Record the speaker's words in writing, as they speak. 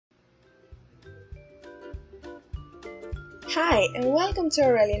Hi and welcome to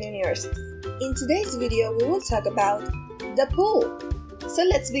Aurelian University. In today's video we will talk about the pool. So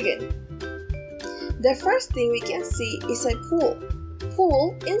let's begin. The first thing we can see is a pool.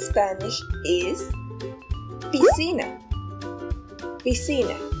 Pool in Spanish is piscina.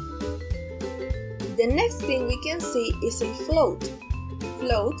 Piscina. The next thing we can see is a float.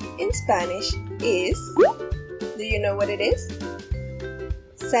 Float in Spanish is, do you know what it is?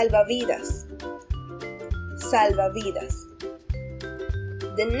 Salvavidas. Salvavidas.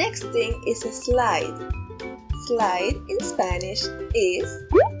 The next thing is a slide. Slide in Spanish is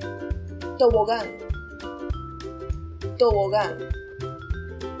tobogán. Tobogán.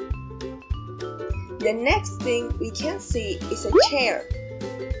 The next thing we can see is a chair.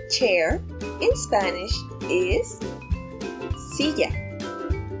 Chair in Spanish is silla.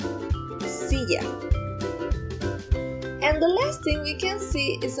 Silla. And the last thing we can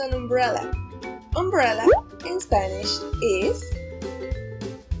see is an umbrella. Umbrella in Spanish is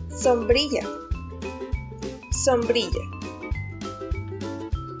sombrilla. Sombrilla.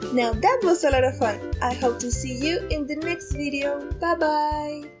 Now that was a lot of fun. I hope to see you in the next video. Bye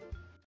bye.